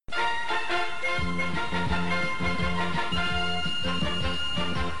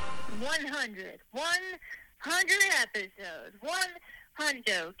100. 100 episodes.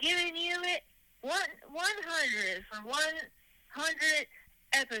 100. Giving you it 100 for 100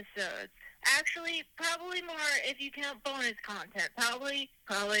 episodes. Actually, probably more if you count bonus content. Probably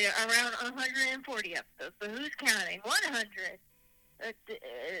around 140 episodes. But who's counting? 100. 100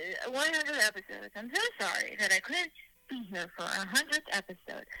 episodes. I'm so sorry that I couldn't be here for 100th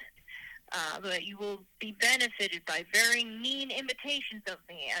episode. But you will be benefited by very mean imitations of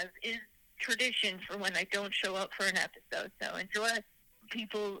me, as is tradition for when I don't show up for an episode. So enjoy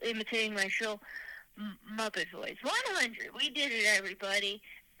people imitating my show Muppet voice. 100. We did it, everybody.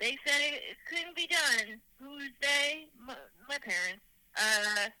 They said it couldn't be done. Who's they? My parents.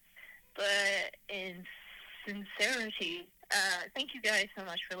 But in sincerity, thank you guys so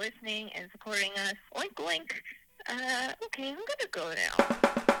much for listening and supporting us. Oink, oink. Okay, I'm gonna go now.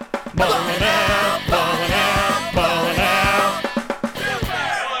 Ballin' out, ballin' out, ballin' out.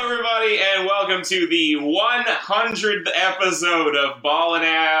 Hello, everybody, and welcome to the 100th episode of Ballin'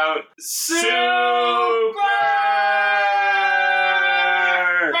 Out Super!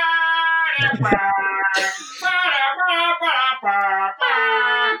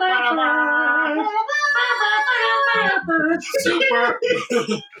 Super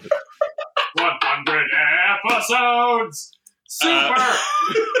 100 episodes. Super.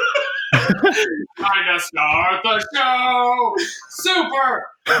 Time to start the show. Super.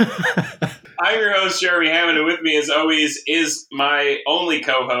 I'm your host, Jeremy Hammond, and with me, as always, is my only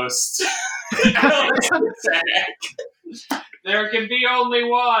co-host, Alex Zach. There can be only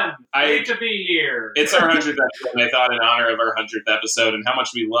one. Great to be here. It's our 100th episode, and I thought in honor of our 100th episode and how much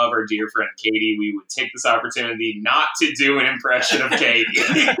we love our dear friend Katie, we would take this opportunity not to do an impression of Katie.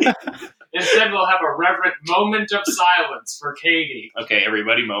 Instead, we'll have a reverent moment of silence for Katie. Okay,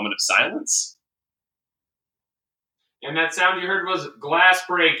 everybody, moment of silence. And that sound you heard was glass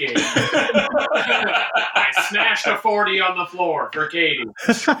breaking. I smashed a 40 on the floor for Katie.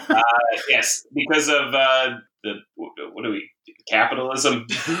 Yes, because of capitalism.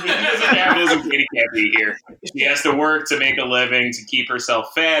 Because of capitalism, Katie can't be here. She has to work to make a living, to keep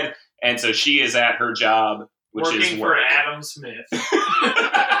herself fed, and so she is at her job, which working is work. for Adam Smith.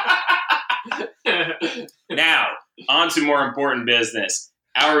 Now, on to more important business.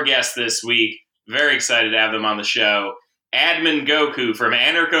 Our guest this week, very excited to have them on the show, Admin Goku from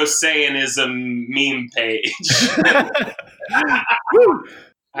Anarcho-Saiyanism meme page.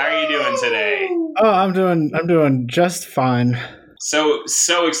 How are you doing today? Oh, I'm doing just fine. So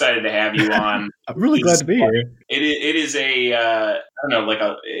excited to have you on. I'm really glad to be here. It is it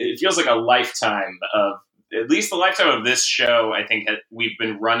feels like a lifetime of, at least the lifetime of this show. I think we've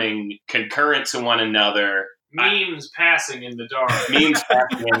been running concurrent to one another. Memes passing in the dark. Memes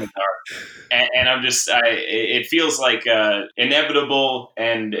passing in the dark. And I'm just, it feels like inevitable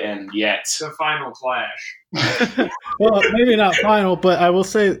and yet. The final clash. Well, maybe not final, but I will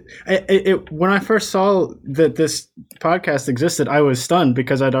say, when I first saw that this podcast existed, I was stunned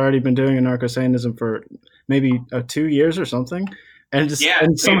because I'd already been doing Anarcho-Saiyanism for maybe 2 years or something. And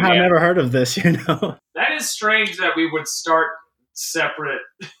somehow never heard of this, you know? That is strange that we would start separate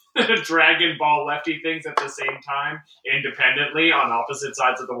Dragon Ball lefty things at the same time, independently on opposite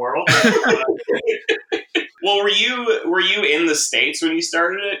sides of the world. Well, were you in the States when you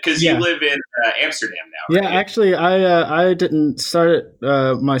started it? Because you live in Amsterdam now, right? Yeah, actually, I didn't start it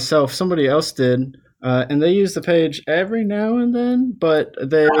myself. Somebody else did. And they use the page every now and then, but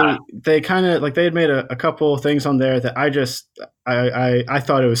they kind of like, they had made a couple of things on there that I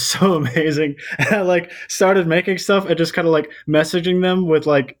thought it was so amazing. And I like started making stuff and just kind of like messaging them with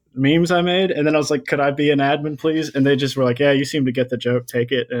like memes I made. And then I was like, could I be an admin, please? And they just were like, yeah, you seem to get the joke, take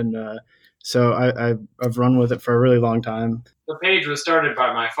it. And so I've run with it for a really long time. The page was started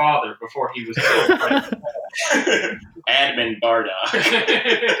by my father before he was killed. Admin Bardock.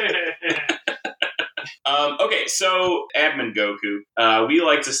 Okay, so Admin Goku, we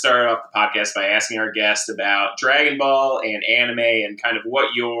like to start off the podcast by asking our guest about Dragon Ball and anime and kind of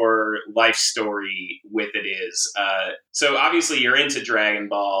what your life story with it is. So obviously you're into Dragon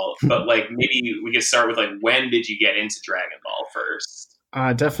Ball, but like maybe we could start with like, when did you get into Dragon Ball first?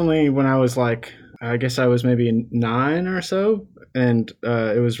 Definitely when I was like, I guess I was maybe 9 or so, and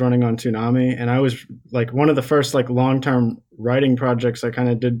it was running on Toonami, and I was like, one of the first like long-term writing projects I kind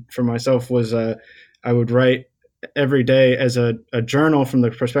of did for myself was I would write every day as a journal from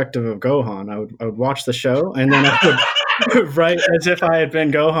the perspective of Gohan. I would watch the show, and then I would write as if I had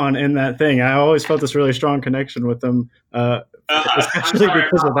been Gohan in that thing. I always felt this really strong connection with them, especially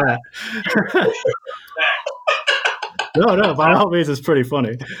because of that. No, by all means, it's pretty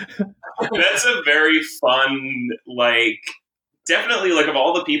funny. That's a very fun, like, definitely, like, of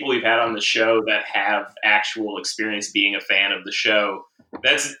all the people we've had on the show that have actual experience being a fan of the show,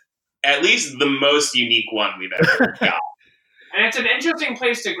 that's at least the most unique one we've ever got. And it's an interesting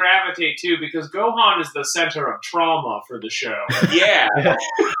place to gravitate to because Gohan is the center of trauma for the show. Yeah.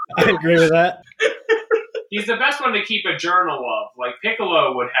 I agree with that. He's the best one to keep a journal of. Like,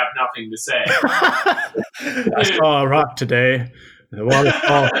 Piccolo would have nothing to say. I saw a rock today. The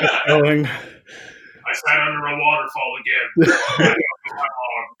waterfall kept going. I sat under a waterfall again.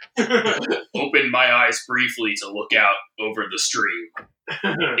 Opened my eyes briefly to look out over the stream.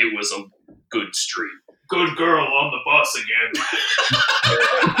 It was a good stream. Good girl on the bus again.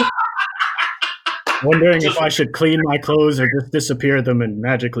 Wondering if I should clean my clothes or just disappear them and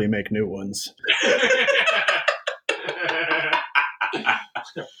magically make new ones.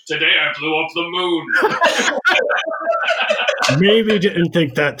 Today I blew up the moon. Maybe didn't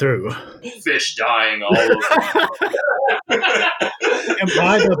think that through. Fish dying all over. Am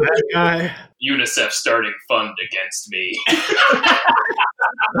I the bad guy? UNICEF starting fund against me.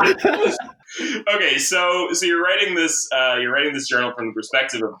 Okay, so you're writing this journal from the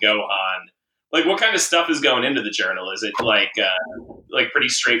perspective of Gohan. Like, what kind of stuff is going into the journal? Is it like pretty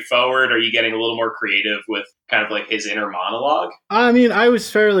straightforward? Are you getting a little more creative with kind of like his inner monologue? I mean, I was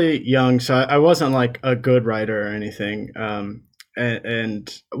fairly young, so I wasn't like a good writer or anything. So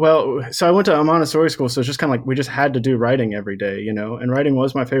I went to a Montessori school, so it's just kind of like we just had to do writing every day, you know. And writing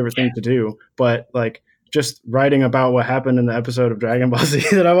was my favorite thing to do, but like just writing about what happened in the episode of Dragon Ball Z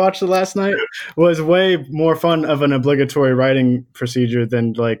that I watched last night was way more fun of an obligatory writing procedure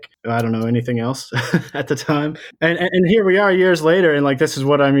than like, I don't know, anything else at the time. And here we are years later, and like this is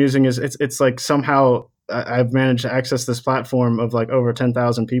what I'm using is it's like somehow I've managed to access this platform of like over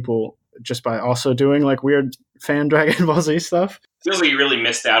 10,000 people just by also doing like weird fan Dragon Ball Z stuff. Feels like you really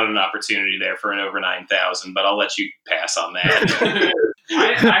missed out on an opportunity there for an over 9,000, but I'll let you pass on that.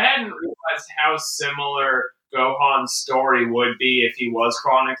 I hadn't realized how similar Gohan's story would be if he was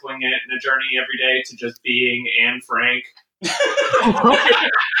chronicling it in a journey every day to just being Anne Frank.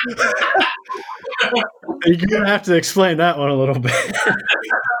 You're going to have to explain that one a little bit.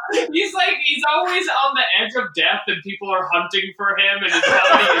 He's always on the edge of death and people are hunting for him and his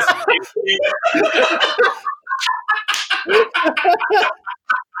body is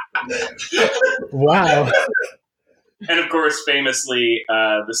Wow. And of course, famously,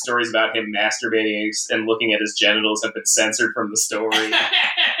 the stories about him masturbating and looking at his genitals have been censored from the story.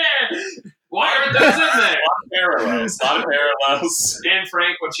 Why are those in there? A lot of parallels. Anne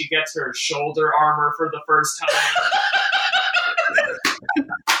Frank when she gets her shoulder armor for the first time.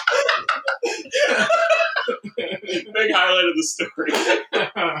 Big highlight of the story.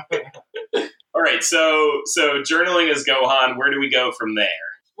 All right, so journaling is Gohan. Where do we go from there?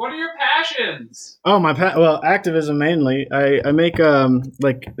 What are your passions? Oh, well, activism mainly. I make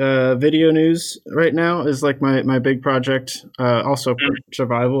video news right now is like my big project. Also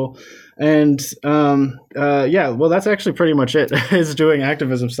survival, and well, that's actually pretty much it. Is doing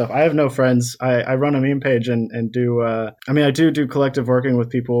activism stuff. I have no friends. I run a meme page and do. I do collective working with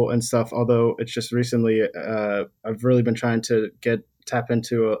people and stuff. Although it's just recently, I've really been trying to tap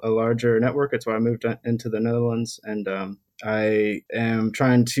into a larger network. It's why I moved into the Netherlands and. I am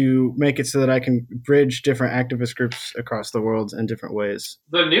trying to make it so that I can bridge different activist groups across the world in different ways.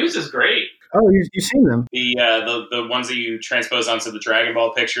 The news is great. Oh, you've seen them? The ones that you transpose onto the Dragon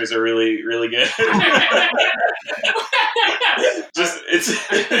Ball pictures are really, really good.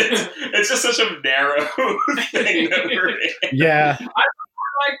 It's just such a narrow thing that we're in. Yeah.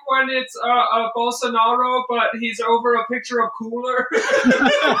 Like when it's Bolsonaro, but he's over a picture of Cooler.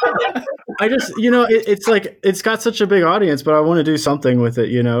 I just, it's like, it's got such a big audience, but I want to do something with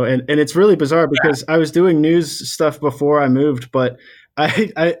it, and it's really bizarre because I was doing news stuff before I moved, but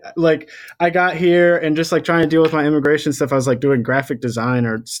I got here and just like trying to deal with my immigration stuff. I was like doing graphic design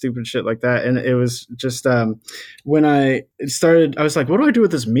or stupid shit like that. And it was just, when I started, I was like, what do I do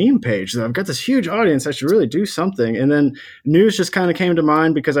with this meme page? I've got this huge audience. I should really do something. And then news just kind of came to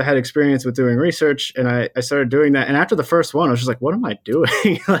mind because I had experience with doing research and I started doing that. And after the first one, I was just like, what am I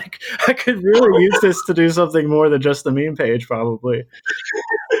doing? Like I could really use this to do something more than just the meme page probably.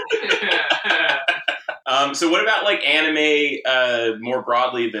 So what about like anime more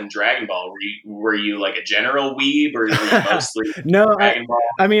broadly than Dragon Ball? Were you like a general weeb or were you mostly no, Dragon Ball?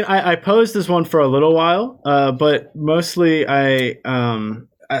 I posed this one for a little while, but mostly I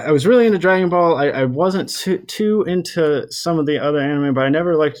was really into Dragon Ball. I wasn't too into some of the other anime, but I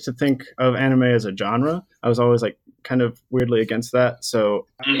never liked to think of anime as a genre. I was always like kind of weirdly against that. So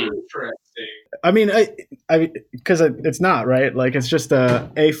interesting. I mean, because it's not right. Like it's just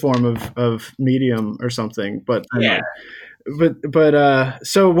a form of medium or something. But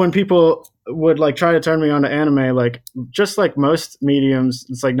So when people would like try to turn me on to anime, like just like most mediums,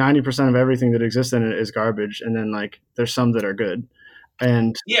 it's like 90% of everything that exists in it is garbage, and then like there's some that are good.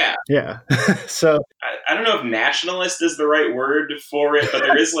 And yeah, so I don't know if nationalist is the right word for it, but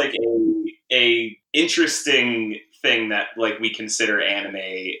there is like a interesting thing that like we consider anime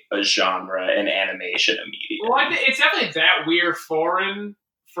a genre and animation a medium. Well, it's definitely that we're foreign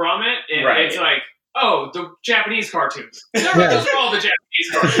from it, and Right. it's like, oh, the Japanese cartoons. Those are all the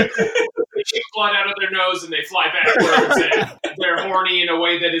Japanese cartoons. They shoot blood out of their nose and they fly backwards, and they're horny in a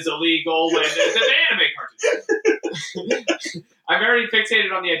way that is illegal, and it's an anime cartoon. I'm very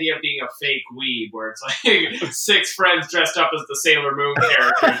fixated on the idea of being a fake weeb, where it's like 6 friends dressed up as the Sailor Moon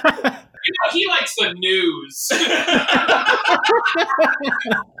character. You know, he likes the news.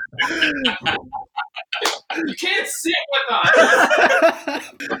 You can't sit with us.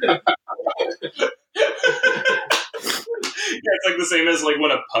 Yeah, it's like the same as like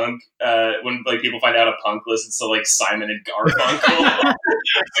when a punk, when like people find out a punk listens to like Simon and Garfunkel.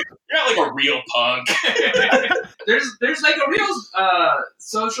 You're not like a real punk. There's like a real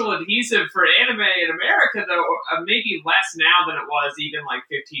social adhesive for anime in America, though maybe less now than it was even like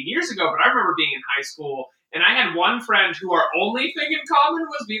 15 years ago. But I remember being in high school, and I had one friend who our only thing in common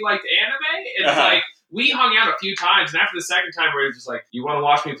was we liked anime, and it's like, we hung out a few times, and after the second time, we were just like, "You want to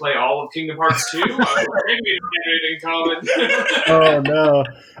watch me play all of Kingdom Hearts 2? Maybe we don't have anything in common." Oh no,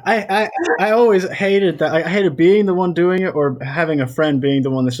 I always hated that. I hated being the one doing it, or having a friend being the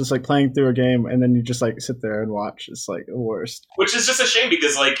one that's just like playing through a game, and then you just like sit there and watch. It's like the worst. Which is just a shame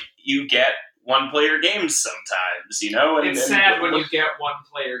because like you get one-player games sometimes, you know. And, It's sad when you get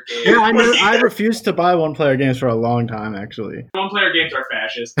one-player games. Yeah, I refused to buy one-player games for a long time, actually. One-player games are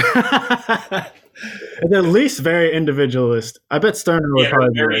fascist. And at least very individualist. I bet Sterner would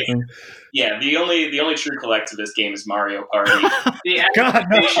probably do that thing. Yeah, the only true collectivist game is Mario Party. The God,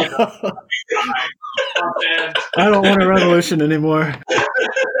 expectation no. of I don't want a revolution anymore.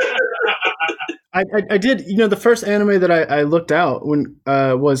 I did, the first anime that I looked out when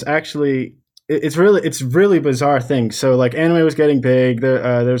was actually it's really bizarre thing. So like anime was getting big.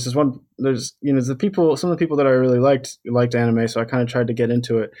 There's this one. There's some of the people that I really liked anime, so I kind of tried to get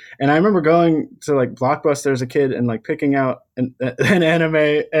into it. And I remember going to like Blockbuster as a kid and like picking out an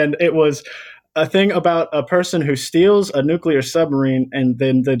anime, and it was a thing about a person who steals a nuclear submarine and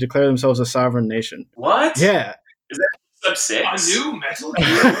then they declare themselves a sovereign nation. What? Yeah. Is that sub 6? a new Metal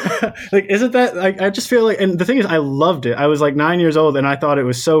Gear? Like, isn't that like? I just feel like, and the thing is, I loved it. I was like 9 years old, and I thought it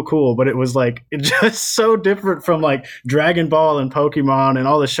was so cool. But it was like just so different from like Dragon Ball and Pokemon and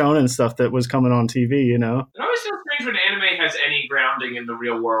all the shonen stuff that was coming on TV. You know? It always feels strange when anime has any grounding in the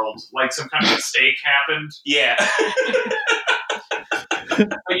real world, like some kind of mistake happened. Yeah.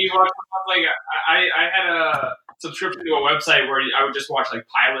 Like you watch, like I had a subscription to a website where I would just watch like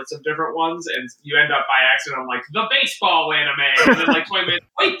pilots of different ones, and you end up by accident on like the baseball anime, and then like 20 minutes,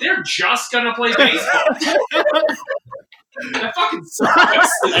 wait, they're just gonna play baseball. That fucking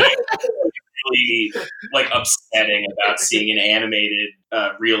sucks. Really like upsetting about seeing an animated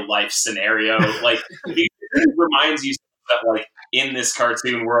real life scenario. Like it reminds you that like in this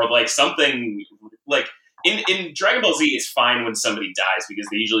cartoon world, like something like. In Dragon Ball Z, it's fine when somebody dies because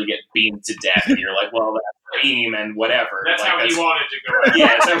they usually get beamed to death, and you're like, well, that's beam and whatever. That's like, how he wanted to go. Yeah,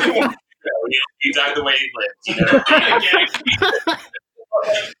 that's how he wanted to go. He died the way he lived.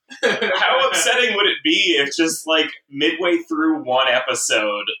 How upsetting would it be if just like midway through one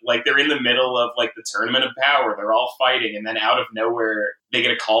episode, like they're in the middle of like the Tournament of Power, they're all fighting, and then out of nowhere they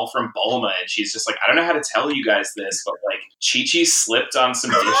get a call from Bulma, and she's just like, I don't know how to tell you guys this, but like Chi-Chi slipped on some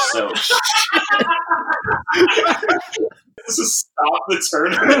dish soap. This is stop the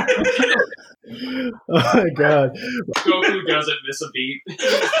tournament. Oh my god! Goku doesn't miss a beat.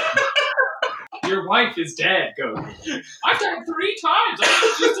 Your wife is dead, Goku. I've died 3 times. It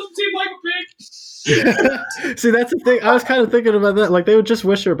just doesn't seem like a bitch. See, that's the thing. I was kind of thinking about that. Like, they would just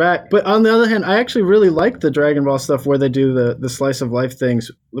wish her back. But on the other hand, I actually really like the Dragon Ball stuff where they do the slice of life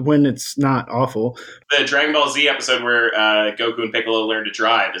things when it's not awful. The Dragon Ball Z episode where Goku and Piccolo learn to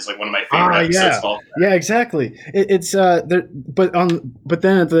drive is like one of my favorite episodes. Yeah, exactly. It's but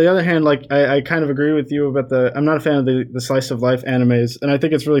then at the other hand, like I kind of agree with you about I'm not a fan of the slice of life animes, and I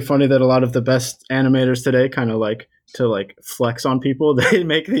think it's really funny that a lot of the best animators today kind of like to like flex on people. They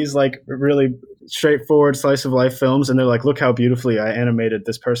make these like really straightforward slice of life films, and they're like, look how beautifully I animated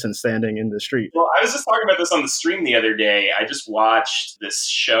this person standing in the street. Well, I was just talking about this on the stream the other day. I just watched this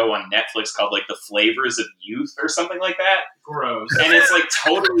show on Netflix called like The Flavors of Youth or something like that. Gross. And it's like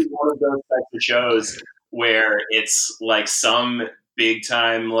totally one of those types of shows where it's like some big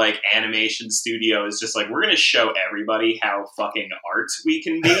time like animation studio is just like, we're going to show everybody how fucking art we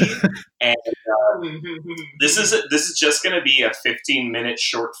can be. And this is just going to be a 15-minute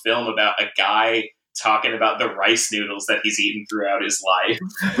short film about a guy talking about the rice noodles that he's eaten throughout his life.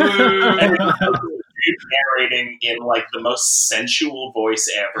 And narrating in like the most sensual voice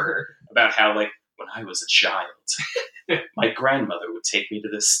ever about how like, when I was a child, my grandmother would take me to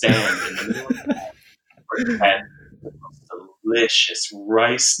the stand in the middle of the night where it had the most delicious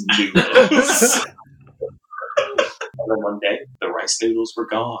rice noodles. And then one day, the rice noodles were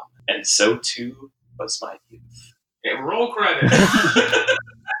gone, and so too was my youth. Okay, roll credit.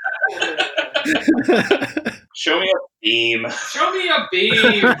 Show me a beam. Show me a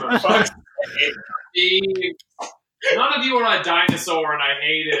beam. Fuck. Beam. None of you are a dinosaur, and I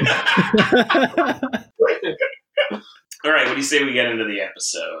hate it. All right, what do you say we get into the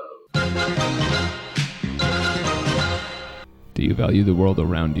episode? Do you value the world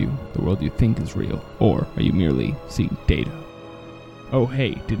around you, the world you think is real, or are you merely seeing data? Oh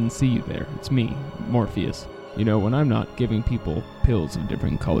hey, didn't see you there. It's me, Morpheus. You know, when I'm not giving people pills of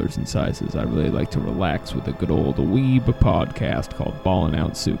different colors and sizes, I really like to relax with a good old weeb podcast called Ballin'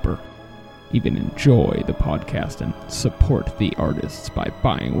 Out Super. Even enjoy the podcast and support the artists by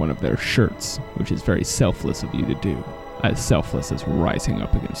buying one of their shirts, which is very selfless of you to do. As selfless as rising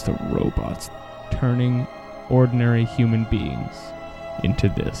up against the robots, turning ordinary human beings into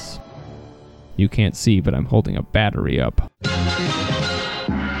this. You can't see, but I'm holding a battery up. The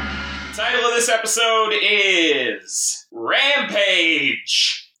title of this episode is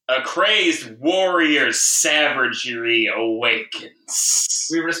Rampage! A crazed warrior's savagery awakens.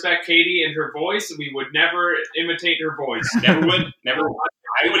 We respect Katie and her voice, and we would never imitate her voice. Never would. Never would.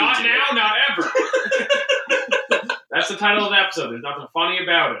 I wouldn't Not do now, it. not ever. That's the title of the episode. There's nothing funny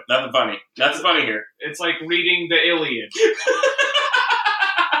about it. Nothing funny. Nothing funny here. It's like reading the Iliad.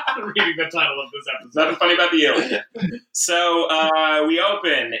 Reading the title of this episode. Nothing funny about the Iliad. So we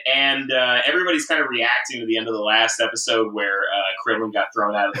open, and everybody's kind of reacting to the end of the last episode where Krillin got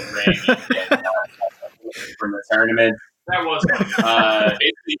thrown out of the ring and, from the tournament. That was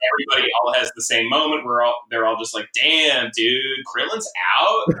Basically, everybody all has the same moment where they're all just like, "Damn, dude, Krillin's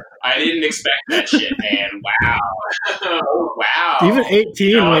out. I didn't expect that shit, man. Wow, oh, wow." Even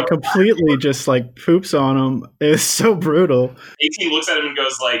 18 like completely just like poops on him. It's so brutal. 18 looks at him and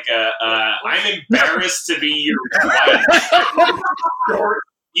goes like, "I'm embarrassed to be your wife.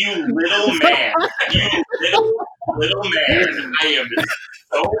 You little man. You little man. I am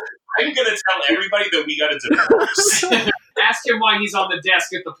so. I'm gonna tell everybody that we got a divorce." Ask him why he's on the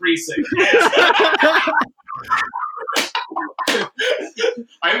desk at the precinct.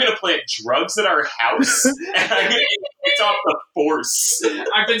 I'm gonna plant drugs at our house, and I'm gonna get kicked off the force.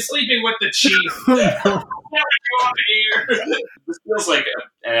 I've been sleeping with the chief. Get me off here. This feels like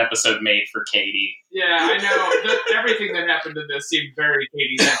an episode made for Katie. Yeah, I know. Everything that happened in this seemed very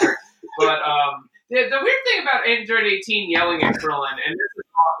Katie-centric. But the weird thing about Android 18 yelling at Krillin, and this is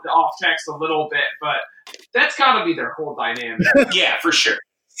off text a little bit, but that's got to be their whole dynamic. Yeah, for sure.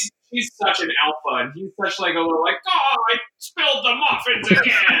 He's such an alpha, and he's such like a little like, "Oh, I spilled the muffins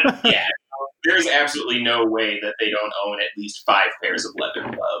again." Yeah, there's absolutely no way that they don't own at least 5 pairs of leather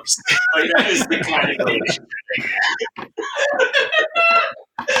gloves. Like, that is the kind of way they should think.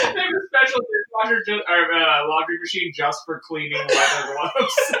 They have a special dishwasher laundry machine just for cleaning leather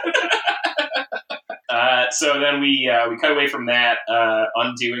gloves. So then we cut away from that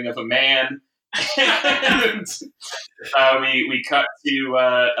undoing of a man. And we cut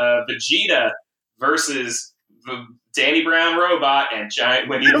to Vegeta versus the Danny Brown robot and Giant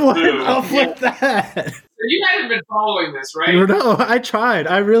Winnie the What Pooh. up with that? You hadn't been following this, right? No, I tried.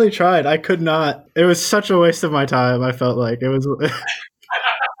 I really tried. I could not. It was such a waste of my time. I felt like it was.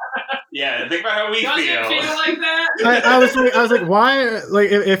 Yeah, think about how we Does feel. it feel like that? I was like, why? Like,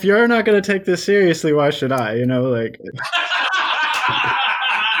 if you're not going to take this seriously, why should I? You know, like.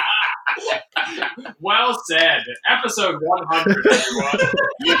 Well said. Episode 100,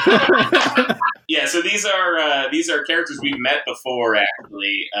 everyone. Yeah, so these are characters we've met before,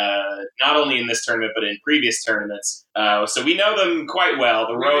 actually. Not only in this tournament, but in previous tournaments. So we know them quite well.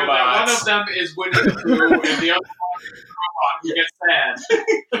 The We know that robots. one of them is Winnie the Pooh, and the other one is the robot who gets sad.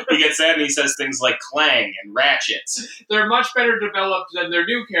 He gets sad and he says things like Clang and Ratchet. They're much better developed than their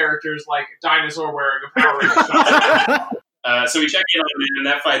new characters, like Dinosaur wearing a Power Ranger shirt. So we check in on it, and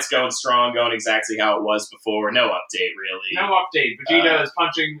that fight's going strong, going exactly how it was before. No update, really. No update. Vegeta is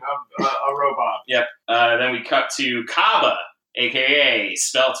punching a robot. Yep. Then we cut to Kaba, a.k.a.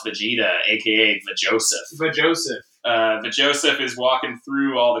 Spelt Vegeta, a.k.a. Vajoseph. Vajoseph. Vajoseph is walking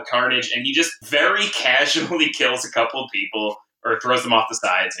through all the carnage, and he just very casually kills a couple of people or throws them off the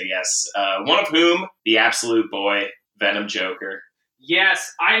sides, I guess. One of whom, the absolute boy, Venom Joker.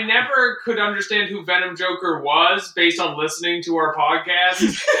 Yes, I never could understand who Venom Joker was based on listening to our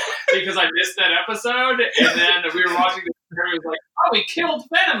podcast because I missed that episode, and then we were watching this and he was like, oh, he killed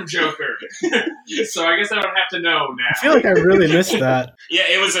Venom Joker. So I guess I don't have to know now. I feel like I really missed that. Yeah,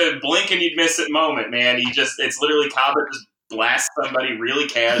 it was a blink and you'd miss it moment, man. It's literally Cobbett just blasts somebody really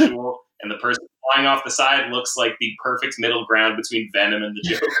casual, and the person flying off the side looks like the perfect middle ground between Venom and the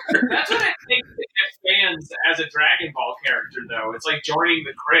Joker. That's what it takes to get fans as a Dragon Ball character, though. It's like joining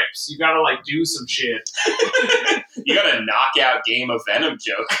the Crips. You gotta, like, do some shit. You gotta knock out Game of Venom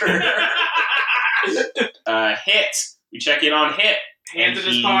Joker. Hit. We check in on Hit. Hands in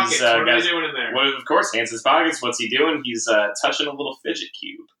his pockets. What are they doing in there? Well, of course, hands in his pockets. What's he doing? He's touching a little fidget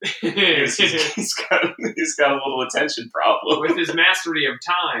cube. he's got a little attention problem. With his mastery of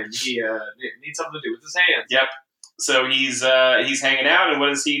time, he needs something to do with his hands. Yep. So he's hanging out, and what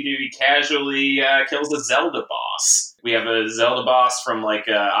does he do? He casually kills a Zelda boss. We have a Zelda boss from like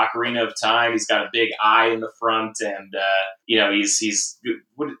Ocarina of Time. He's got a big eye in the front, and he's he has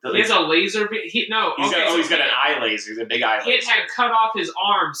a laser. He's got an eye laser. He's a big eye laser. Hit had cut off his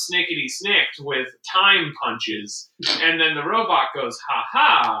arm, snickety snicked, with time punches, and then the robot goes, "Ha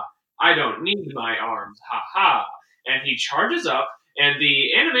ha! I don't need my arms, ha ha!" And he charges up. And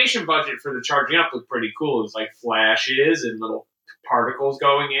the animation budget for the charging up looked pretty cool. It was like flashes and little particles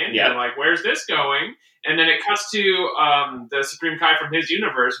going in. Yeah. You're like, where's this going? And then it cuts to the Supreme Kai from his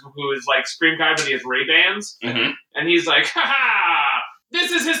universe, who is like Supreme Kai, but he has Ray-Bans. Mm-hmm. And he's like, ha ha!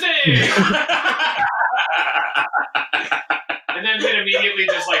 This is his thing! And then Hit immediately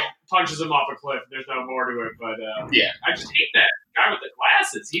just like punches him off a cliff. There's no more to it, but yeah. I just hate that guy with the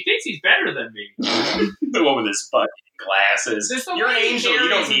glasses. He thinks he's better than me. The one with his fucking glasses. You're an angel. You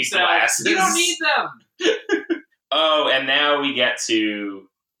don't need glasses. You don't need them. Oh, and now we get to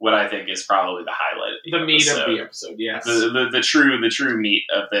what I think is probably the highlight of the meat of the episode. Yes. The true meat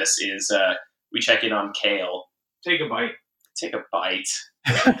of this is we check in on Kale. Take a bite. Take a bite.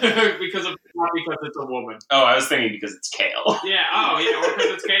 Not because it's a woman. Oh, I was thinking because it's Kale. Yeah. Oh, yeah. Or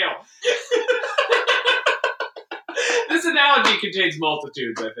because it's Kale. This analogy contains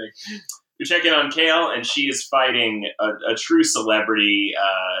multitudes, I think. We check in on Kale, and she is fighting a true celebrity,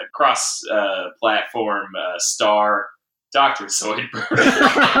 cross-platform star, Dr. Zoidberg.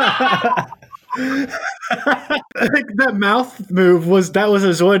 I think that mouth move was a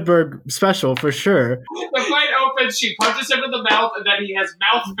Zoidberg special for sure. The fight opens, she punches him in the mouth, and then he has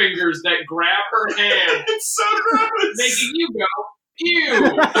mouth fingers that grab her hand. It's so gross. Making you go,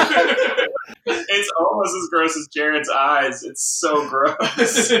 ew. It's almost as gross as Jared's eyes. It's so gross.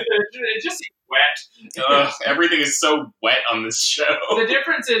 It just seems wet. Ugh, everything is so wet on this show. The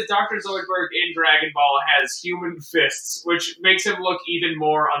difference is Dr. Zoidberg in Dragon Ball has human fists, which makes him look even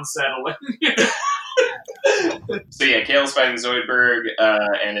more unsettling. So yeah, Kale's fighting Zoidberg,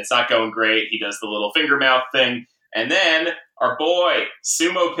 and it's not going great. He does the little finger mouth thing, and then our boy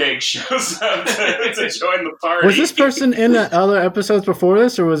Sumo Pig shows up to join the party. Was this person in the other episodes before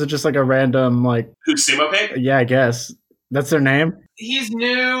this, or was it just like a random like? Who's Sumo Pig? Yeah, I guess that's their name. He's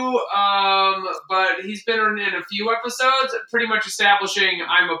new, but he's been in a few episodes, pretty much establishing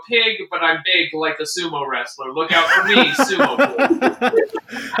I'm a pig, but I'm big like a sumo wrestler. Look out for me, Sumo Pig.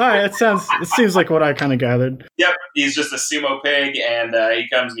 All right, it seems like what I kind of gathered. Yep, he's just a Sumo Pig, and he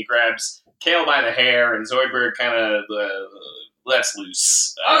comes and he grabs Kale by the hair, and Zoidberg kind of lets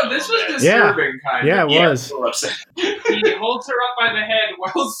loose. This was disturbing, kind of. Yeah, it was. He holds her up by the head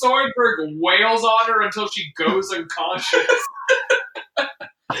while Zoidberg wails on her until she goes unconscious.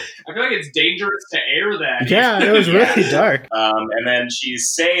 I feel like it's dangerous to air that. Yeah, it was really dark. And then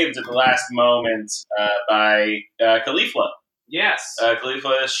she's saved at the last moment by Caulifla. Yes.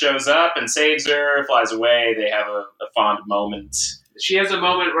 Caulifla shows up and saves her, flies away. They have a fond moment. She has a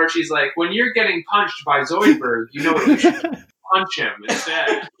moment where she's like, when you're getting punched by Zoidberg, you know what you should punch him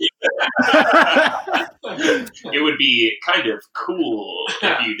instead. It would be kind of cool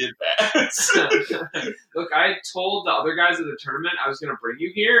if you did that. Look, I told the other guys at the tournament I was going to bring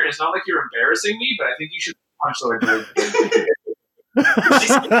you here, and it's not like you're embarrassing me, but I think you should punch Zoidberg.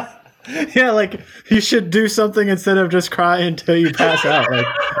 Yeah, like you should do something instead of just cry until you pass out. Like,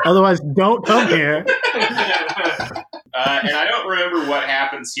 otherwise, don't come here. And I don't remember what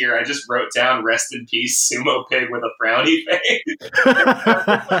happens here. I just wrote down "Rest in peace, Sumo Pig" with a frowny face.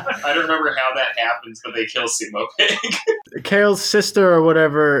 I don't remember how that happens, but they kill Sumo Pig. Kale's sister or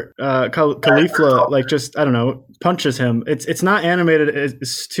whatever, Caulifla, like just I don't know, punches him. It's not animated.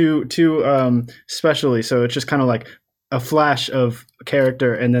 It's too specially, so it's just kind of like a flash of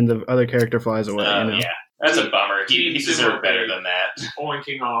character, and then the other character flies away. You know? Yeah. That's a bummer. He Team deserved better than that.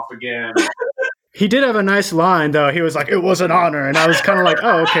 Oinking off again. He did have a nice line, though. He was like, "It was an honor," and I was kind of like,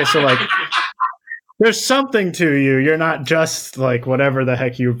 "Oh, okay." So like, there's something to you. You're not just like whatever the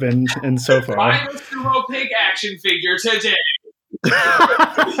heck you've been in so far. Final Sumo Pig action figure today.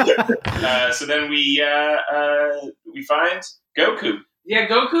 So then we find Goku. Yeah,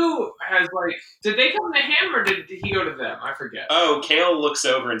 Goku has like. Did they come to him or did he go to them? I forget. Oh, Kale looks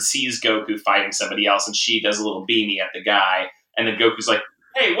over and sees Goku fighting somebody else, and she does a little beanie at the guy, and then Goku's like,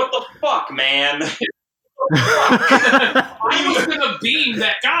 "Hey, what the fuck, man?" I was gonna beam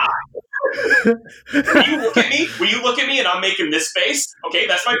that guy. Will you look at me? Will you look at me and I'm making this face? Okay,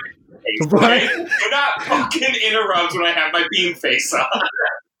 that's my face. Okay? Do not fucking interrupt when I have my beam face on.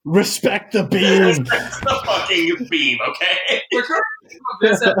 Respect the beam. Respect the fucking beam, okay? The current thing of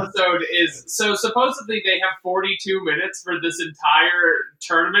this episode is so supposedly they have 42 minutes for this entire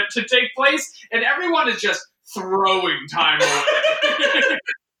tournament to take place, and everyone is just throwing time away.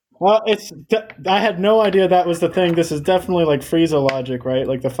 Well, I had no idea that was the thing. This is definitely like Frieza logic, right?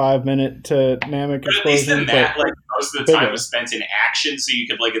 Like the 5 minute to Namek But at least explosion. in that, like, most of the time bigger. was spent in action, so you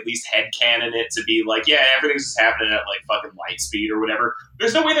could, like, at least headcanon it to be like, yeah, everything's just happening at, like, fucking light speed or whatever.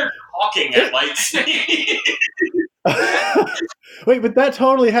 There's no way they're talking at light speed. Wait, but that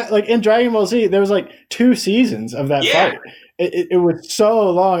totally like in Dragon Ball Z, there was like 2 seasons of that Yeah. fight. It was so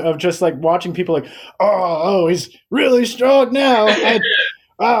long of just like watching people like, oh, he's really strong now.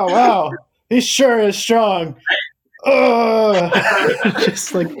 Wow, he sure is strong.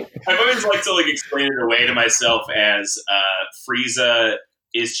 Just like I've always liked to, like, explain it away to myself as Frieza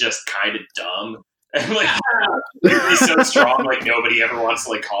is just kind of dumb. And, like, he's so strong, like, nobody ever wants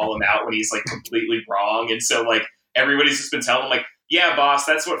to, like, call him out when he's, like, completely wrong. And so, like, everybody's just been telling him, like, yeah, boss,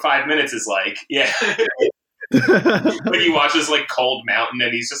 that's what 5 minutes is like. Yeah. When he watches, like, Cold Mountain,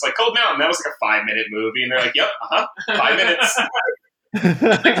 and he's just like, Cold Mountain, that was, like, a 5 minute movie. And they're like, yep, 5 minutes.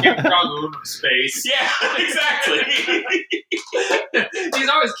 Like Kim Jong-un of space. Yeah, exactly. He's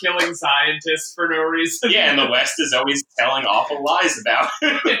always killing scientists for no reason. Yeah, and the West is always telling awful lies about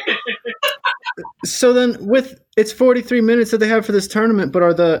it. So then it's 43 minutes that they have for this tournament,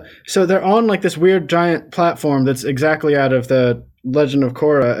 but so they're on like this weird giant platform that's exactly out of the Legend of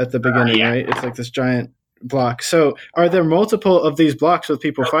Korra at the beginning, Yeah. right? It's like this giant block. So are there multiple of these blocks with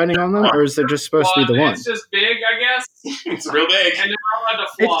people fighting on them, or is there just supposed to be the one? It's just big, I guess. It's real big. And they're not allowed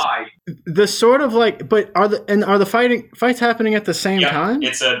to fly. The sort of like, but are the fights happening at the same Yep, time?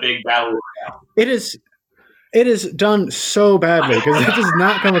 it's a big battle. It is done so badly because it does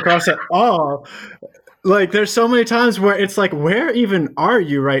not come across at all. Like there's so many times where it's like, where even are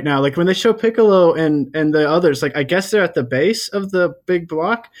you right now? Like when they show Piccolo and the others, like I guess they're at the base of the big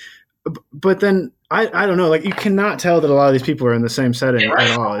block, but then I don't know. Like you cannot tell that a lot of these people are in the same setting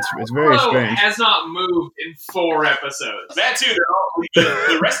at all. It's very Piccolo strange. has not moved in 4 episodes. That too.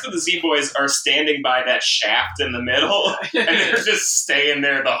 The rest of the Z Boys are standing by that shaft in the middle, and they're just staying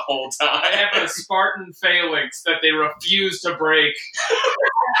there the whole They have time. a Spartan phalanx that they refuse to break.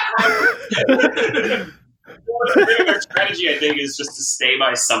 Their strategy, I think, is just to stay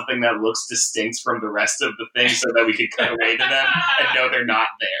by something that looks distinct from the rest of the thing, so that we can cut away to them and know they're not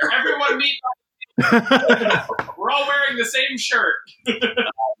there. Everyone meet. We're all wearing the same shirt.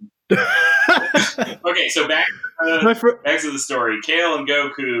 Okay, so back to the story. Kale and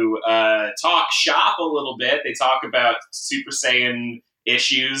Goku talk shop a little bit. They talk about Super Saiyan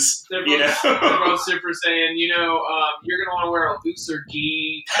issues. They're You both, know? they're both Super Saiyan. You're going to want to wear a looser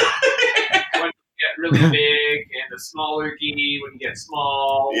gi when you get really big, and a smaller gi when you get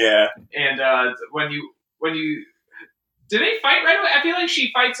small. Yeah. And when you do they fight right away? I feel like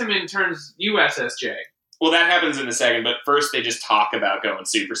she fights him and turns USSJ. Well, that happens in a second, but first they just talk about going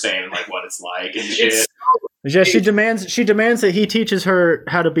Super Saiyan and like what it's like and shit. It's Yeah, she demands that he teaches her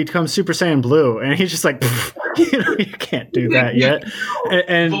how to become Super Saiyan Blue, and he's just like, you can't do that yet.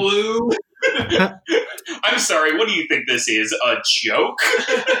 And blue. I'm sorry, what do you think this is? A joke?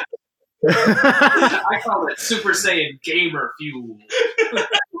 I call it Super Saiyan Gamer Fuel.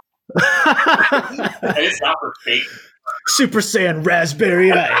 And it's not for fake. Super Saiyan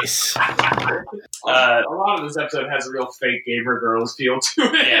Raspberry Ice. A lot of this episode has a real fake gamer girls feel to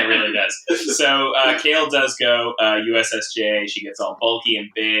it. Yeah, it really does. So Kale does go USSJ. She gets all bulky and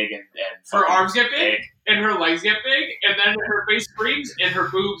big, and Her fucking arms get big, and her legs get big, and then her face screams, and her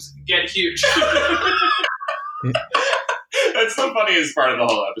boobs get huge. That's That's the funniest part of the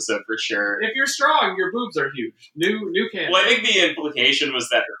whole episode for sure. If you're strong, your boobs are huge. New canon. Well, I think the implication was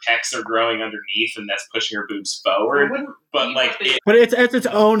that her pecs are growing underneath, and that's pushing her boobs forward. But like, But it's its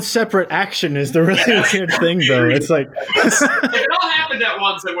own separate action is the really weird thing, though. It's like if it all happened at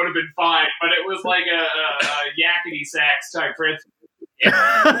once, it would have been fine. But it was like a yakety sax type principle.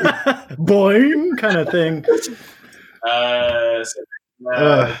 boing kind of thing.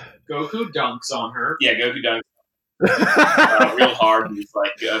 Goku dunks on her. Yeah, Goku dunks real hard. He's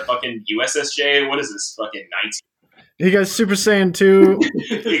like, fucking USSJ, what is this, fucking 19? He goes Super Saiyan 2.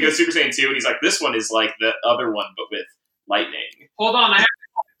 He goes Super Saiyan 2, and he's like, this one is like the other one, but with lightning. Hold on, I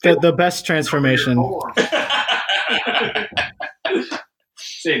have The best transformation.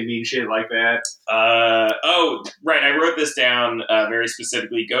 Say mean shit like that. Oh, right, I wrote this down very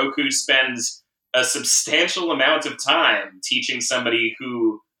specifically. Goku spends a substantial amount of time teaching somebody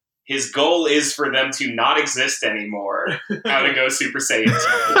who his goal is for them to not exist anymore how to go Super Saiyan 2.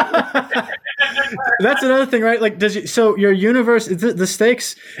 That's another thing, right? Like, so your universe, the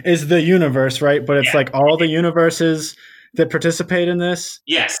stakes is the universe, right? But it's like all the universes that participate in this.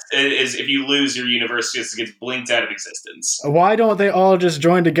 Yes, it is. If you lose, your universe just gets blinked out of existence. Why don't they all just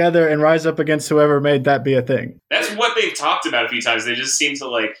join together and rise up against whoever made that be a thing? That's what they've talked about a few times. They just seem to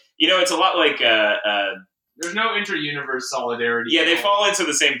like, it's a lot like there's no inter-universe solidarity. Yeah, they fall into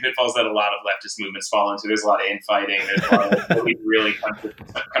the same pitfalls that a lot of leftist movements fall into. There's a lot of infighting. There's a lot of nobody really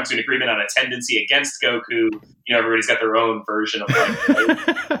comes to an agreement on a tendency against Goku. Everybody's got their own version of like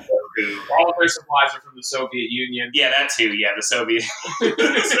Goku. All of their supplies are from the Soviet Union. Yeah, that too. Yeah, the Soviet.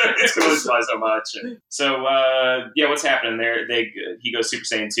 It's going to supply so much. So, what's happening there? He goes Super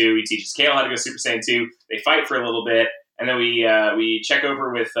Saiyan 2. He teaches Kale how to go Super Saiyan 2. They fight for a little bit. And then we check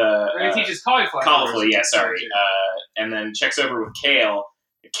over with he teaches cauliflower. Cauliflower, yeah, sorry. And then checks over with Kale.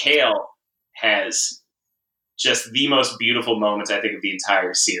 Kale has just the most beautiful moments, I think, of the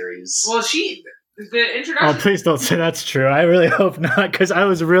entire series. Well, the introduction. Oh, please don't say that's true. I really hope not, because I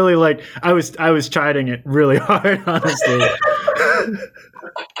was really like I was chiding it really hard, honestly.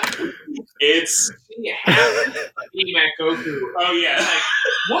 It's being at Goku. Oh yeah. Like,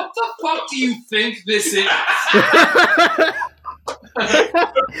 what the fuck do you think this is?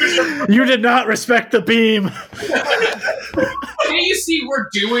 You did not respect the beam. Can't you see we're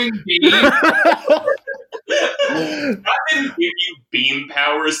doing beam? I didn't give you beam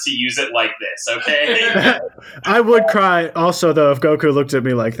powers to use it like this, okay? I would cry also though if Goku looked at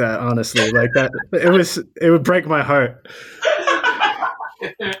me like that, honestly. Like that it would break my heart.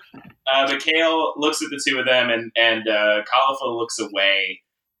 But Kale looks at the two of them, and Cauliflower looks away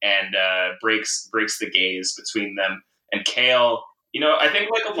and breaks the gaze between them. And Kale, I think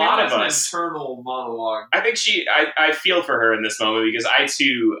like a lot of us, an internal monologue. I think I feel for her in this moment because I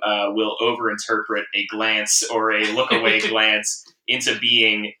too will overinterpret a glance or a look away glance into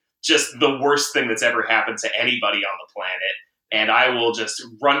being just the worst thing that's ever happened to anybody on the planet. And I will just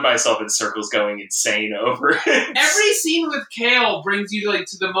run myself in circles going insane over it. Every scene with Kale brings you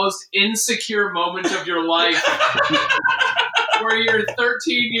to the most insecure moment of your life. Where you're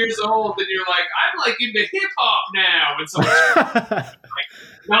 13 years old and you're like, I'm into hip-hop now. And someone's like,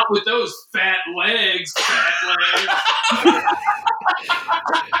 not with those fat legs,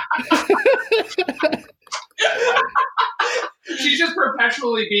 She's just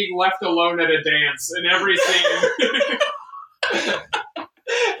perpetually being left alone at a dance in every scene.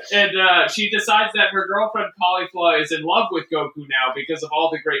 And she decides that her girlfriend Cauliflower is in love with Goku now because of all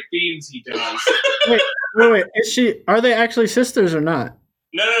the great beams he does. Wait. Are they actually sisters or not?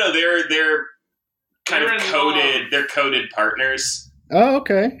 No. They're kind of coded. They're coded partners. Oh,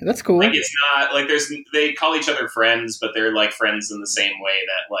 okay. That's cool. Like it's not like they call each other friends, but they're like friends in the same way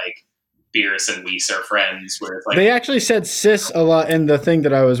that like Beerus and Whis are friends. Where it's like they actually said sis a lot in the thing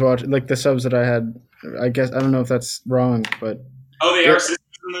that I was watching, like the subs that I had. I guess I don't know if that's wrong, but they are sisters.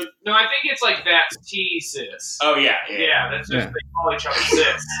 No, I think it's like that's T-sis. Oh, yeah. Yeah, that's just they call each other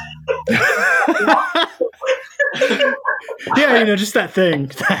sis. Yeah, just that thing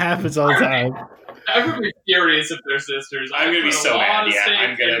that happens all the time. I'm going to be furious if they're sisters. I'm going to be so mad. Yeah,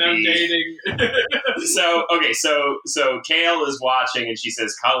 I'm going to be dating. So Kale is watching and she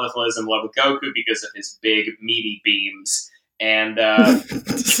says Cauliflower is in love with Goku because of his big, meaty beams. And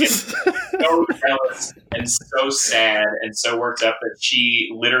she's so jealous and so sad and so worked up that she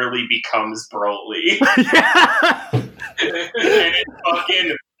literally becomes Broly. And it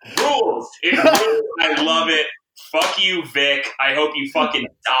fucking rules. It rules. I love it. Fuck you, Vic. I hope you fucking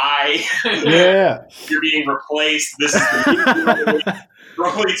die. Yeah. You're being replaced. This is the new thing.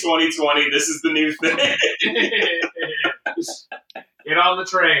 Broly 2020. This is the new thing. Get on the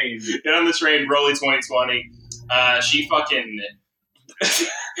train. Get on the train, Broly 2020. She fucking...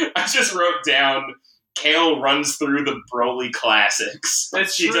 I just wrote down, Kale runs through the Broly classics.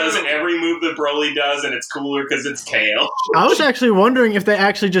 She does every move that Broly does, and it's cooler because it's Kale. I was actually wondering if they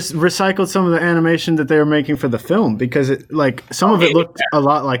actually just recycled some of the animation that they were making for the film, because some of it looked a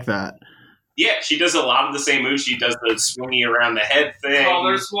lot like that. Yeah, she does a lot of the same moves. She does the swingy around the head thing.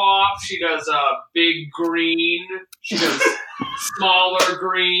 Color swap. She does big green. She does smaller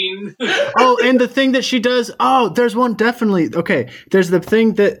green. Oh, and the thing that she does. Oh, there's one definitely. Okay, there's the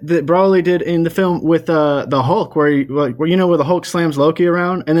thing that Broly did in the film with the Hulk, where where the Hulk slams Loki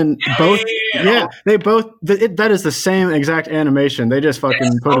around, and then they both. That is the same exact animation. They just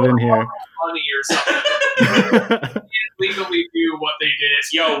fucking put it in here. Money or something. Legally do what they did.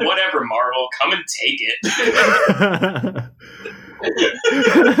 Yo, whatever, Marvel, come and take it.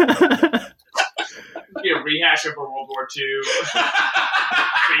 Be a rehash of a World War II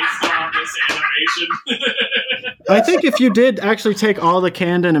based on this animation. I think if you did actually take all the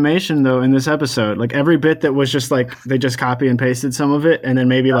canned animation though in this episode, like every bit that was just like they just copy and pasted some of it and then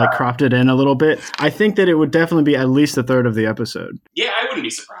maybe like cropped it in a little bit, I think that it would definitely be at least a third of the episode. Yeah, I wouldn't be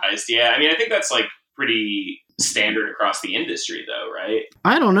surprised. Yeah, I mean, I think that's like pretty standard across the industry though, right?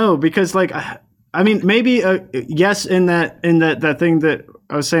 I don't know, because like I mean maybe yes in that thing that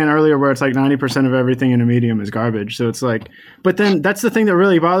I was saying earlier where it's like 90% of everything in a medium is garbage. So it's like, but then that's the thing that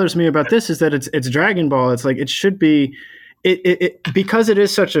really bothers me about this is that it's Dragon Ball. It's like it should be it because it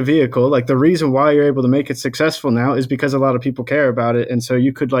is such a vehicle. Like the reason why you're able to make it successful now is because a lot of people care about it, and so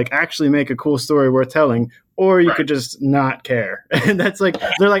you could like actually make a cool story worth telling, or you could just not care. And that's like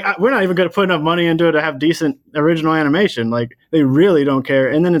they're like, we're not even going to put enough money into it to have decent original animation. Like they really don't care,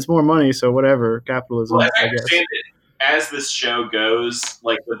 and then it's more money, so whatever, capitalism. Well, I guess. As this show goes,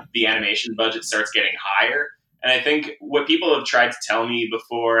 like the animation budget starts getting higher. And I think what people have tried to tell me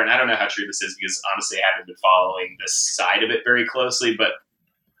before, and I don't know how true this is because honestly I haven't been following this side of it very closely, but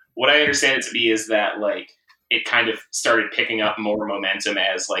what I understand it to be is that like it kind of started picking up more momentum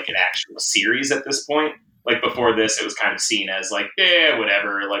as like an actual series at this point. Like before this, it was kind of seen as like,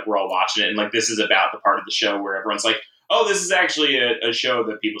 whatever, like we're all watching it. And like this is about the part of the show where everyone's like, oh, this is actually a show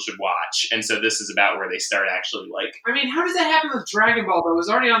that people should watch. And so this is about where they start actually like... I mean, how does that happen with Dragon Ball, though? It was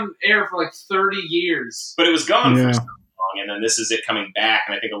already on air for like 30 years. But it was gone for so long, and then this is it coming back,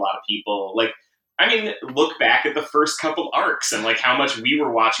 and I think a lot of people, like, I mean, look back at the first couple arcs and like how much we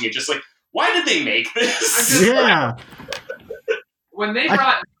were watching it, just like, why did they make this? Yeah. When they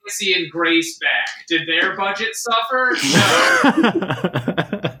brought Nancy and Grace back, did their budget suffer? No.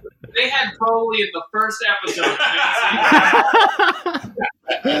 They had Broly in the first episode.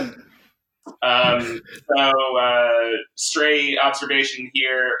 Stray observation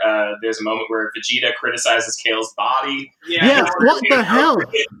here. There's a moment where Vegeta criticizes Kale's body. Yeah, what the hell?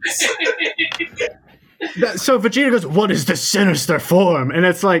 So Vegeta goes, "What is the sinister form?" And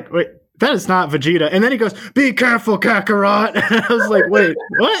it's like, wait, that is not Vegeta. And then he goes, "Be careful, Kakarot." And I was like, wait,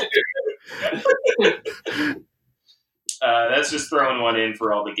 what? That's just throwing one in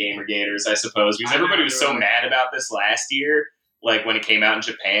for all the Gamer Gators, I suppose, because everybody was so mad about this last year. Like when it came out in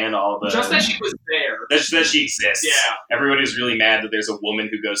Japan, just that she was there, that she exists. Yeah, everybody was really mad that there's a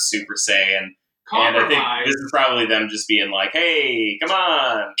woman who goes Super Saiyan, and I think this is probably them just being like, "Hey, come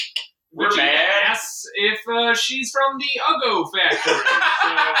on, we're mad." Asks if she's from the Ugo factory.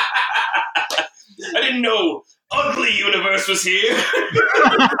 I didn't know Ugly Universe was here.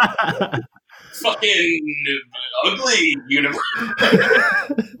 Fucking ugly universe. And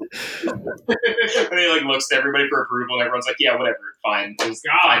he like looks to everybody for approval, and everyone's like, "Yeah, whatever, fine, it was a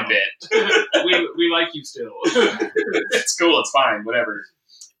fine bit. we like you still. It's cool, it's fine, whatever."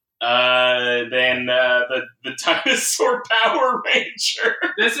 Then the Dinosaur Power Ranger.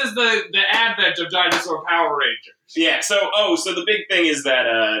 This is the advent of Dinosaur Power Rangers. Yeah. So the big thing is that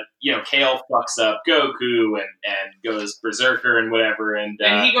Kale fucks up Goku and goes berserker and whatever, and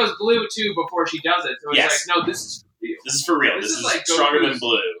he goes blue too before she does it. So he's like, "No, this is for real. This is for real. This is like stronger than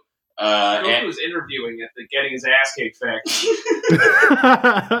blue." Goku's interviewing at the getting his ass kicked factory.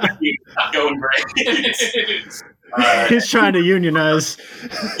 He's not going great. He's trying to unionize.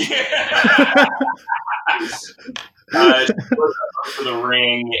 She goes up for the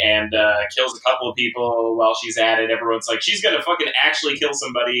ring and kills a couple of people while she's at it. Everyone's like, she's going to fucking actually kill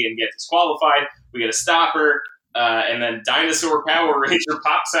somebody and get disqualified. We got to stop her. And then Dinosaur Power Ranger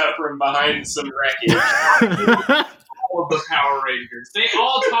pops out from behind some wreckage. All of the Power Rangers. They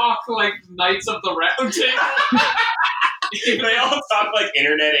all talk like Knights of the Round Table. They all talk like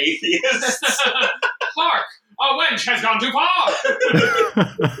internet atheists. Clark! A wench has gone too far.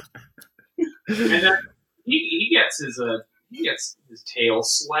 And then he gets his tail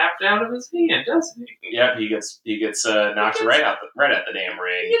slapped out of his hand, doesn't he? Yep, he gets knocked right at the damn He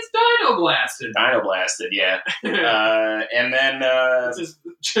ring. gets dino blasted. Dino blasted, yeah. And then It's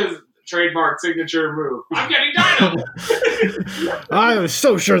just trademark signature move. I'm getting dino. I was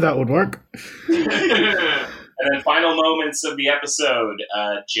so sure that would work. And then final moments of the episode,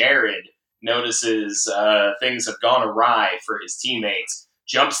 Jared notices things have gone awry for his teammates,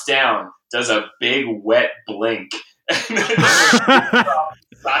 jumps down, does a big wet blink, and then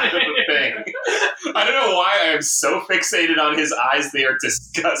side of the thing. I don't know why I am so fixated on his eyes. They are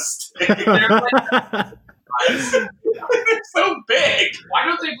disgusting. They're so big. Why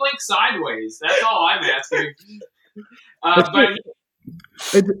don't they blink sideways? That's all I'm asking. But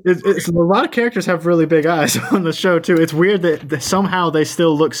It's a lot of characters have really big eyes on the show too. It's weird that somehow they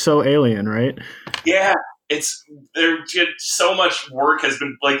still look so alien, right? Yeah, they're just so much work has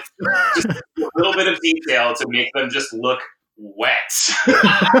been like just a little bit of detail to make them just look wet.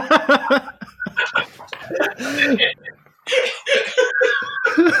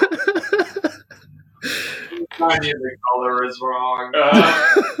 I knew the color is wrong.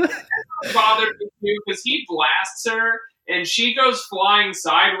 Bothered me too because he blasts her and she goes flying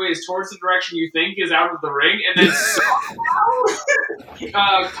sideways towards the direction you think is out of the ring, and then somehow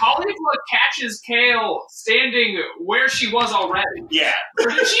Caulifla catches Kale standing where she was already. Yeah.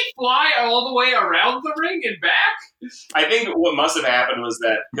 Or did she fly all the way around the ring and back? I think what must have happened was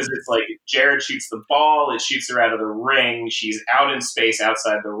that because it's like Jared shoots the ball, it shoots her out of the ring, she's out in space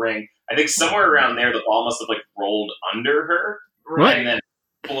outside the ring. I think somewhere around there the ball must have like rolled under her and then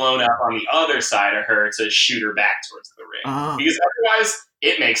blown up on the other side of her to shoot her back towards the ring. Because otherwise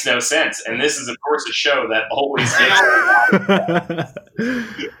it makes no sense. And this is of course a show that always gets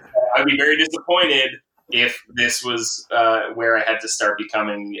I'd be very disappointed if this was where I had to start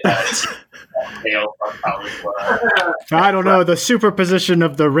becoming Kale from Caulifla. I don't know. The superposition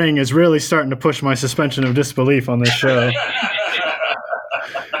of the ring is really starting to push my suspension of disbelief on this show.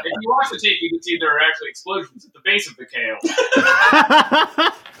 If you watch the tape, you can see there are actually explosions at the base of the Kale.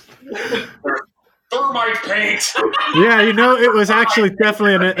 Thermite paint! Yeah, it was actually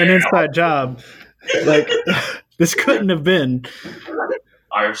definitely an inside job. Like, this couldn't have been.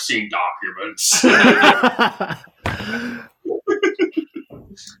 I've seen documents.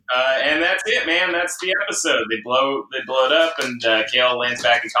 And that's it, man. That's the episode. They blow it up, and Kale lands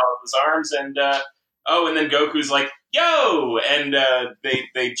back in Caulifla's arms, and and then Goku's like, "Yo!" And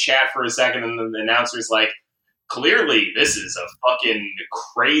they chat for a second, and then the announcer's like, "Clearly, this is a fucking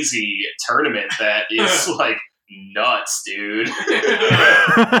crazy tournament that is like nuts, dude.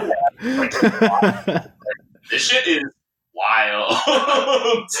 This shit is wild."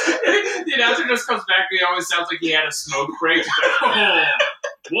 The announcer just comes back and he always sounds like he had a smoke break. He's like, "Oh,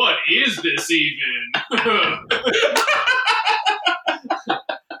 what is this even?"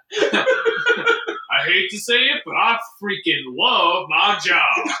 I hate to say it, but I freaking love my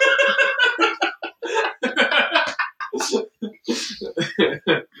job.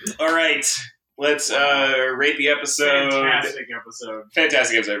 All right. Let's rate the episode. Fantastic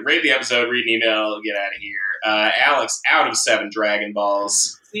episode. Rate the episode, read an email, get out of here. Alex, out of 7 Dragon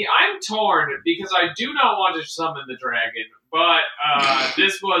Balls. See, I'm torn because I do not want to summon the dragon, but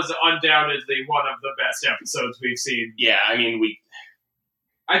this was undoubtedly one of the best episodes we've seen. Yeah, I mean, we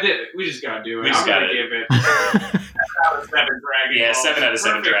just gotta do it. We just I'm gotta gonna give it 7 out of 7 Dragon Balls. Yeah, 7 out of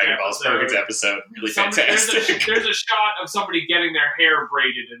 7 Perfect Dragon Balls. episode. Perfect episode. Really fantastic. There's a shot of somebody getting their hair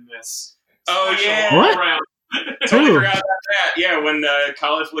braided in this. Oh, Special yeah. all What? around. Totally forgot about that. Yeah, when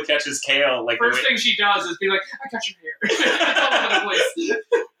Caulifla catches Kale, like First thing she does is be like, "I got your hair." It's all over the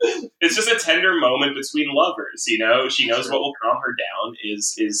place. it's just a tender moment between lovers. You know, she knows what will calm her down.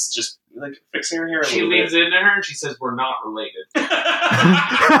 Is just like fixing her hair. A She little leans into her and she says, "We're not related."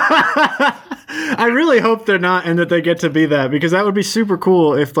 I really hope they're not, and that they get to be that, because that would be super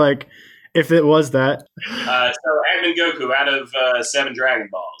cool if it was that. So Admin Goku out of 7 Dragon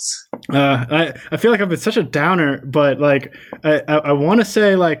Balls. I feel like I've been such a downer, but like I want to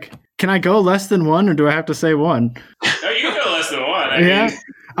say, like, can I go less than 1, or do I have to say 1? No, you can go less than 1. I Yeah.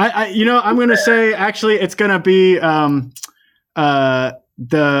 mean, I'm gonna say, actually, it's gonna be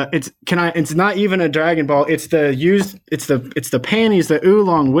it's not even a Dragon Ball. It's the panties that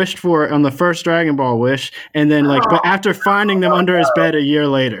Oolong wished for on the first Dragon Ball wish, and then but after finding them under his bed a year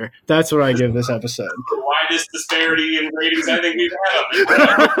later. That's what I give this episode. the widest disparity in ratings I think we've had on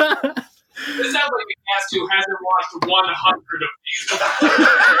this. This sounds like a cast who hasn't watched 100 of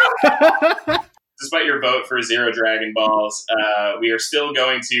these. Despite your vote for 0 Dragon Balls, we are still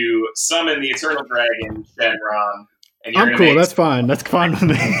going to summon the Eternal Dragon, Shenron. And you're I'm gonna cool. make- That's fine. That's fine with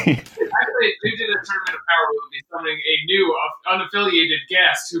me. Actually, due to the Tournament of Power, we would be summoning a new unaffiliated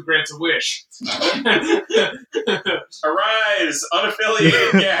guest who grants a wish. Arise,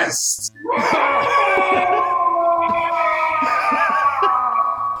 unaffiliated guests.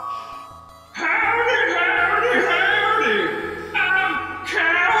 Howdy, howdy, howdy! I'm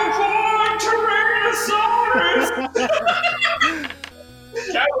Cowboy Tyrannosaurus!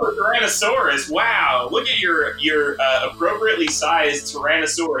 Cowboy Tyrannosaurus. Wow, look at your appropriately sized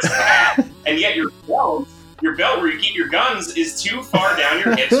Tyrannosaurus hat, and yet your belt where you keep your guns is too far down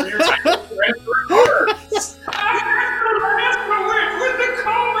your hips for your tiny Tyrannosaurus arms. I have to wrestle it with the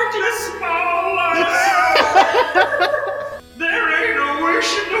comically small lights. There ain't a wish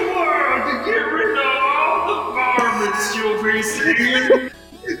in the world to get rid of all the varmints you'll be seeing.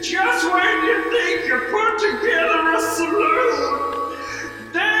 Just when you think you put together a saloon,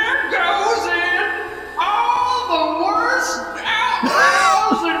 there goes in all the worst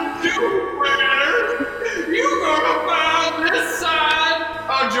outlaws and do-betters you're gonna find this side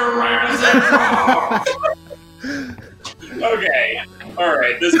of Jurassic Park. Okay,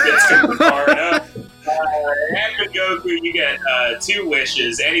 alright, this bit's going far enough. Admin Goku, you get 2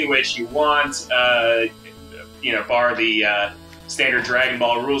 wishes, any wish you want, bar the standard Dragon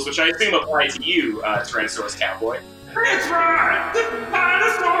Ball rules, which I assume apply to you, Tyrannosaurus Cowboy. That's right! The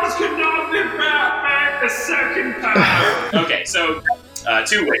dinosaurs cannot be brought back a second time! Okay, so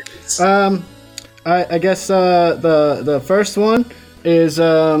 2 wishes. I guess the first one is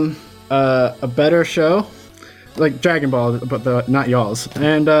a better show, like Dragon Ball, but not y'all's.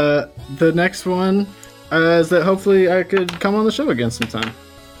 And the next one is that hopefully I could come on the show again sometime.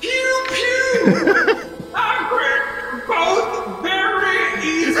 Pew pew! I grant both very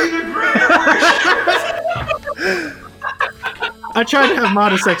easy to grant wishes! I try to have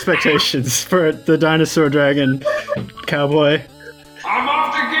modest expectations for the dinosaur dragon cowboy. I'm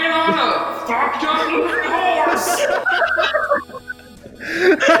off to get on a fucked up little horse!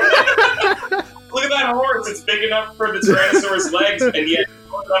 Look at that horse, it's big enough for the Tyrannosaurus legs, and yet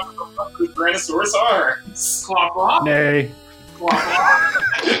small enough for the Tyrannosaurus arms. Clop clop. Nay. Clop clop.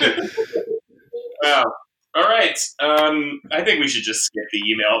 Wow. Alright, I think we should just skip the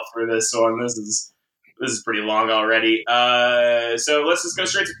email for this one. This is pretty long already. So let's just go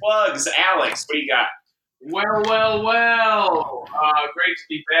straight to plugs. Alex, what do you got? Well. Great to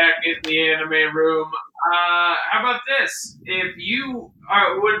be back in the anime room. How about this? If you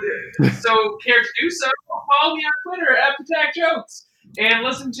would care to do so, follow me on Twitter at PatakJokes and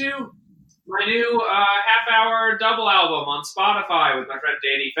listen to my new half-hour double album on Spotify with my friend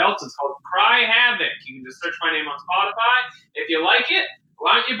Danny Feltz. It's called Cry Havoc. You can just search my name on Spotify. If you like it,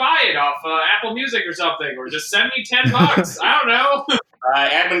 why don't you buy it off Apple Music or something, or just send me $10? I don't know.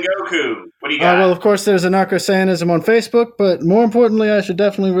 Admin Goku, what do you got? Well, of course, there's Anarcho-Saiyanism on Facebook, but more importantly, I should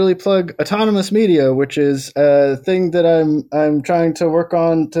definitely really plug Autonomous Media, which is a thing that I'm trying to work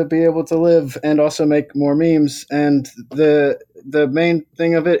on to be able to live and also make more memes. And the main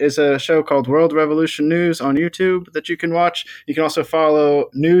thing of it is a show called World Revolution News on YouTube that you can watch. You can also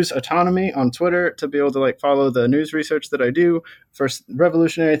follow News Autonomy on Twitter to be able to follow the news research that I do for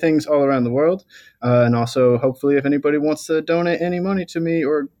revolutionary things all around the world. And also, hopefully, if anybody wants to donate any money to me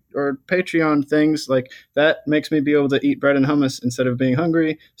or Patreon things like that, makes me be able to eat bread and hummus instead of being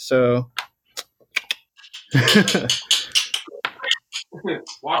hungry. So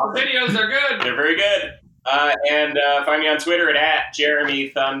Watch the videos, they're good. They're very good. And find me on Twitter at Jeremy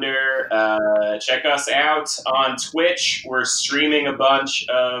Thunder. Check us out on Twitch. We're streaming a bunch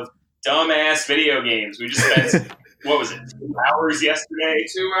of dumbass video games. We just spent, 2 hours yesterday?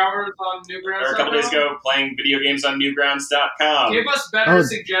 2 hours on Newgrounds.com? Or a couple days ago playing video games on Newgrounds.com. Give us better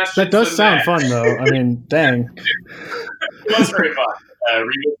suggestions. That does sound fun, though. I mean, dang. It was very fun.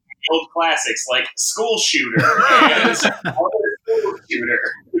 Revisiting old classics like School Shooter and other School Shooter.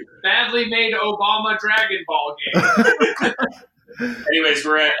 Badly made Obama Dragon Ball game. Anyways,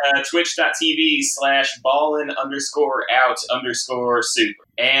 we're at twitch.tv/ballin_out_super.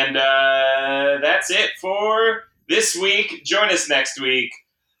 And that's it for this week. Join us next week.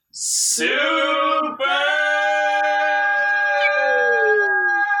 Super!